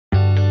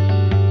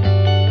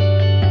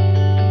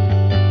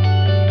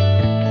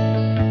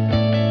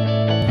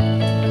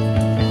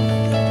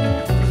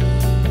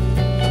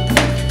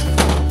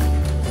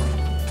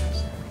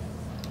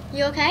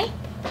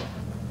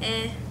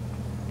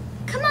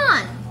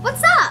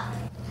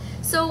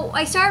So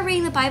I started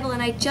reading the Bible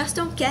and I just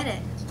don't get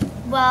it.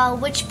 Well,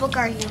 which book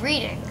are you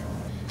reading?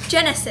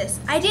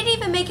 Genesis. I didn't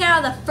even make it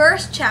out of the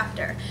first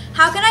chapter.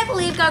 How can I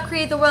believe God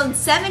created the world in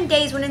 7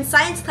 days when in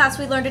science class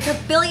we learned it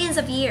took billions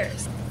of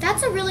years?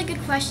 That's a really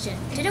good question.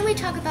 Didn't we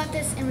talk about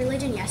this in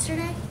religion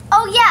yesterday?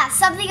 Oh yeah,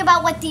 something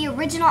about what the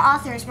original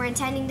authors were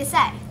intending to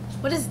say.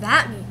 What does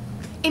that mean?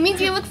 It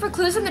means we look for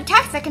clues in the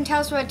text that can tell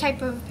us what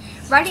type of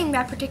writing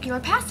that particular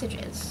passage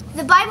is.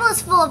 The Bible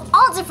is full of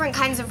all different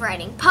kinds of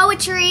writing.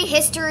 Poetry,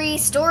 history,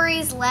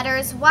 stories,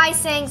 letters, wise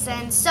sayings,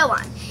 and so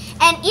on.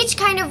 And each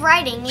kind of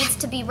writing needs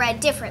to be read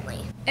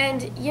differently.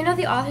 And you know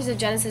the authors of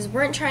Genesis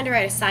weren't trying to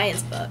write a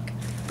science book.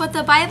 But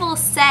the Bible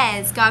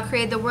says God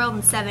created the world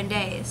in 7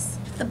 days.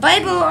 The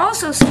Bible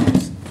also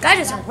says God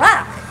is a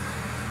rock.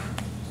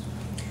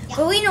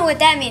 But we know what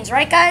that means,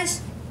 right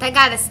guys? That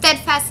God is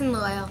steadfast and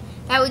loyal,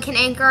 that we can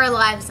anchor our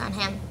lives on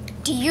him.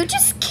 Do you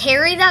just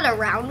carry that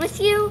around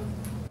with you?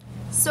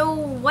 So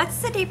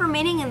what's the deeper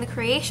meaning in the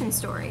creation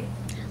story?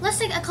 Let's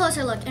take a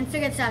closer look and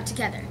figure this out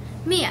together.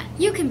 Mia,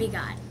 you can be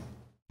God.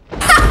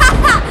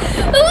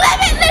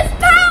 Limitless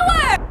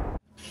power!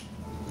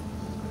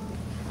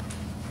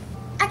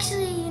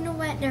 Actually, you know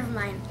what? Never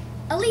mind.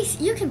 Elise,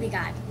 you can be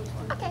God.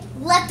 Okay.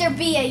 Let there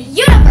be a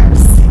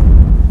universe!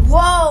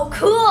 Whoa,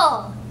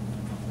 cool!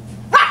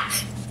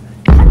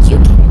 How'd you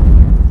get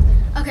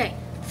it? Okay,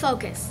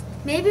 focus.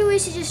 Maybe we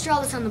should just draw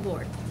this on the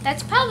board.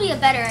 That's probably a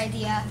better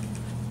idea.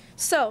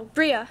 So,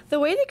 Bria, the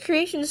way the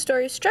creation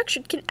story is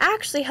structured can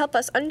actually help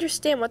us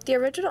understand what the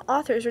original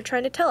authors were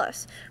trying to tell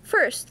us.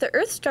 First, the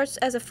earth starts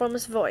as a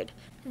formless void.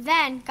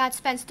 Then God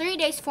spends 3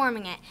 days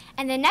forming it,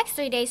 and the next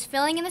 3 days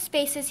filling in the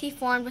spaces he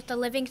formed with the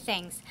living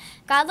things.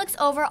 God looks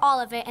over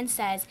all of it and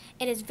says,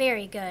 "It is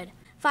very good."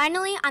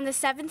 Finally, on the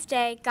 7th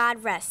day,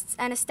 God rests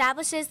and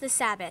establishes the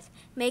Sabbath,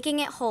 making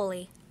it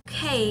holy.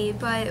 Okay,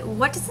 but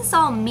what does this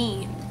all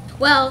mean?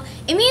 Well,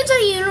 it means that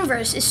the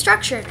universe is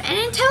structured and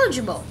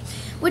intelligible,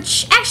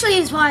 which actually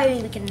is why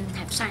we can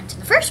have science in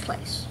the first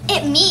place.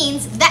 It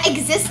means that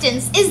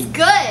existence is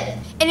good.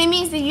 And it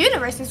means the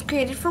universe is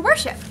created for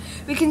worship.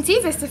 We can see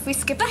this if we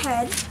skip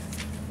ahead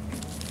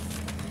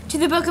to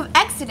the book of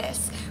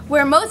Exodus,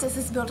 where Moses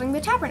is building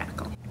the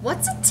tabernacle.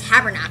 What's a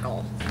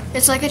tabernacle?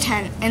 It's like a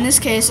tent. In this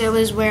case, it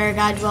was where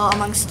God dwelt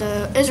amongst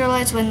the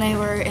Israelites when they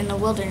were in the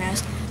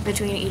wilderness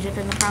between Egypt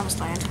and the Promised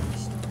Land.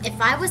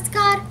 If I was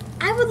God,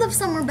 I would live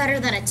somewhere better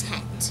than a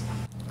tent.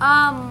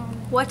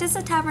 What does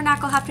the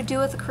tabernacle have to do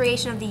with the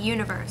creation of the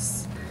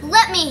universe?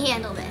 Let me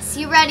handle this.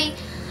 You ready?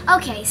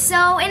 Okay,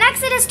 so in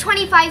Exodus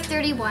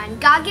 25:31,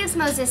 God gives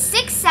Moses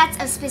 6 sets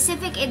of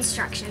specific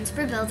instructions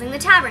for building the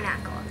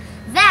tabernacle.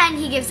 Then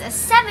he gives a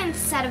 7th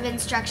set of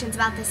instructions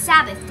about the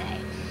Sabbath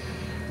day.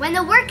 When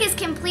the work is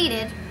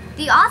completed,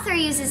 the author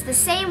uses the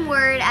same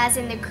word as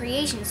in the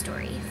creation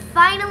story.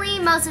 Finally,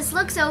 Moses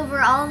looks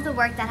over all of the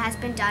work that has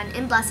been done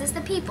and blesses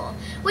the people,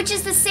 which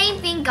is the same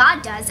thing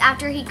God does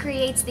after he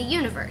creates the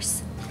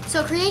universe.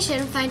 So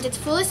creation finds its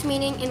fullest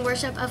meaning in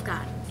worship of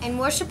God. And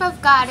worship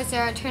of God is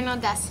our eternal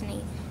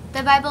destiny.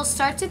 The Bible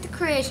starts with the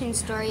creation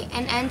story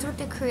and ends with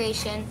the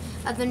creation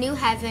of the new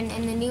heaven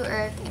and the new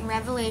earth in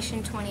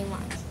Revelation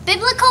 21.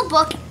 Biblical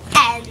book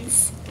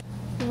ends.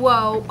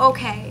 Whoa,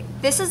 okay,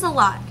 this is a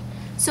lot.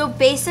 So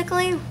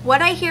basically,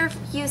 what I hear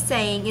you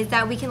saying is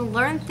that we can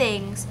learn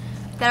things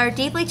that are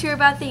deeply true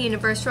about the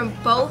universe from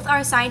both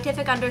our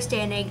scientific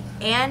understanding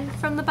and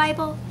from the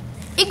Bible?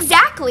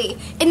 Exactly!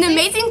 And the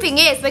amazing thing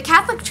is, the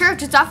Catholic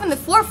Church is often the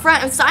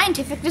forefront of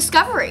scientific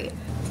discovery.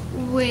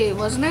 Wait,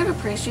 wasn't it a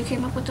priest who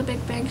came up with the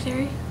Big Bang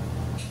Theory?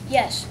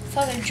 Yes,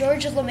 Father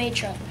George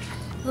Lemaitre.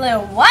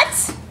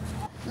 What?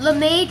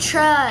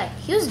 Lemaitre.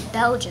 He was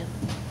Belgian.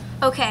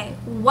 Okay,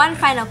 one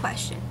final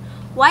question.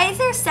 Why is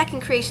there a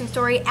second creation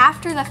story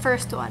after the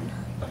first one?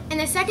 In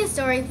the second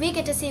story, we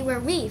get to see where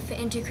we fit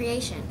into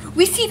creation.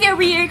 We see that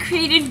we are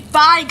created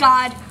by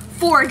God,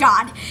 for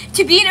God,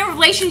 to be in a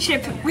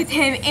relationship with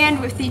Him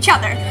and with each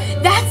other.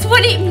 That's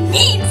what it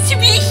means to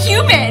be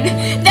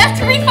human. That's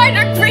where we find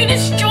our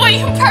greatest joy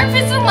and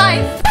purpose in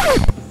life.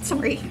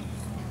 Sorry.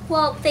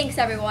 Well, thanks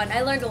everyone.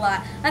 I learned a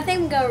lot. I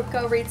think I'm gonna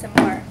go read some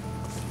more.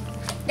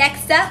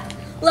 Next up,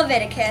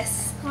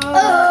 Leviticus.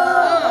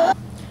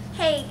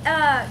 Hey, can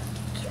I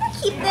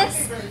keep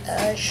this?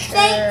 Sure.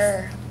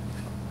 Thanks.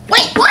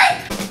 Wait, what?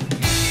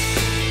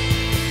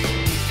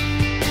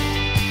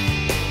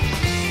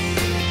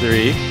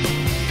 3,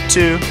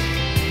 2,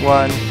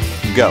 1,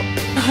 go.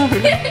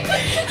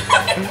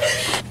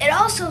 It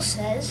also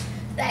says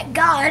that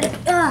God is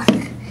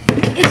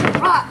a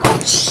rock.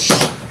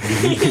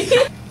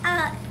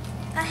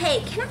 Hey,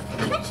 can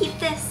I keep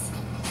this?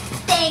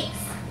 Thanks.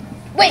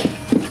 Wait.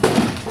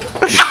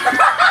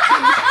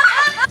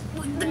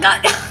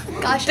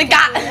 Gosh, the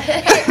God.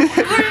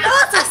 It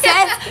also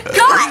says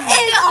God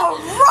is a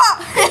rock.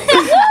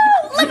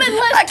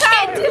 Limitless. I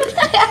can't do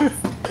that.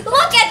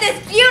 Look at this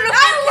beautiful.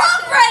 I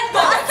love red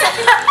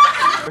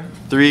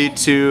buns. 3,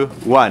 2,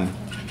 1.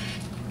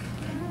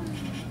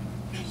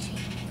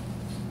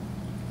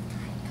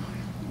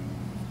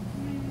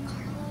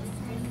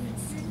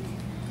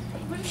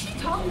 What is she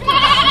talking about?